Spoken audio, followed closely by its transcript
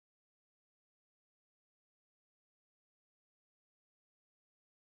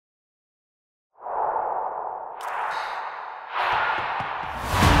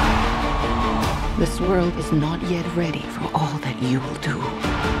This world is not yet ready for all that you will do.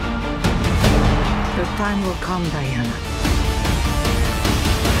 Your time will come, Diana.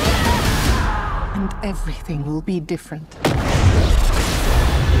 And everything will be different.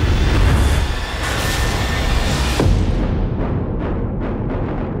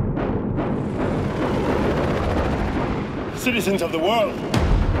 Citizens of the world,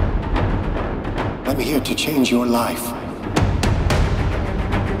 I'm here to change your life.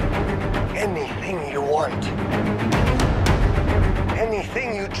 Anything you want,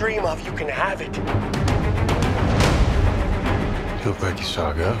 anything you dream of, you can have it. You look like you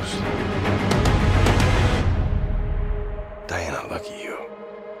saw a ghost. Diana, look at you.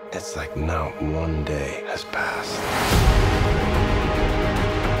 It's like not one day has passed.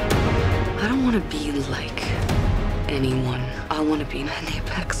 I don't want to be like anyone. I want to be an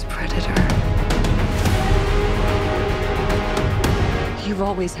apex predator. You've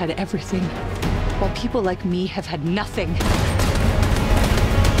always had everything, while people like me have had nothing.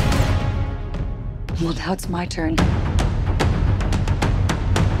 Well, now it's my turn.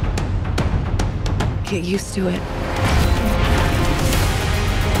 Get used to it.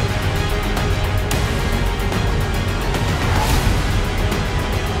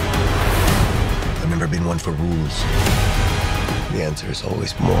 I've never been one for rules. The answer is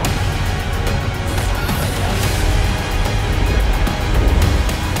always more.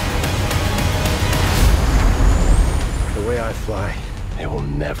 The way I fly, they will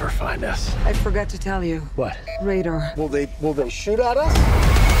never find us. I forgot to tell you. What? Radar. Will they shoot at us?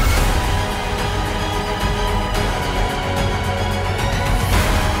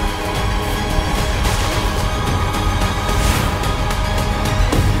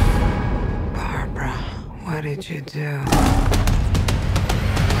 Barbara, what did you do?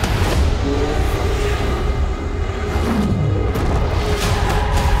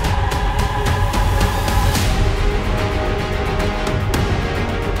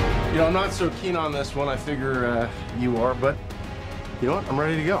 You know, I'm not so keen on this one. I figure you are, but you know what? I'm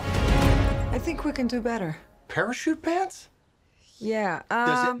ready to go. I think we can do better. Parachute pants? Yeah,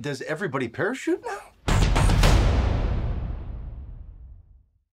 Does everybody parachute now?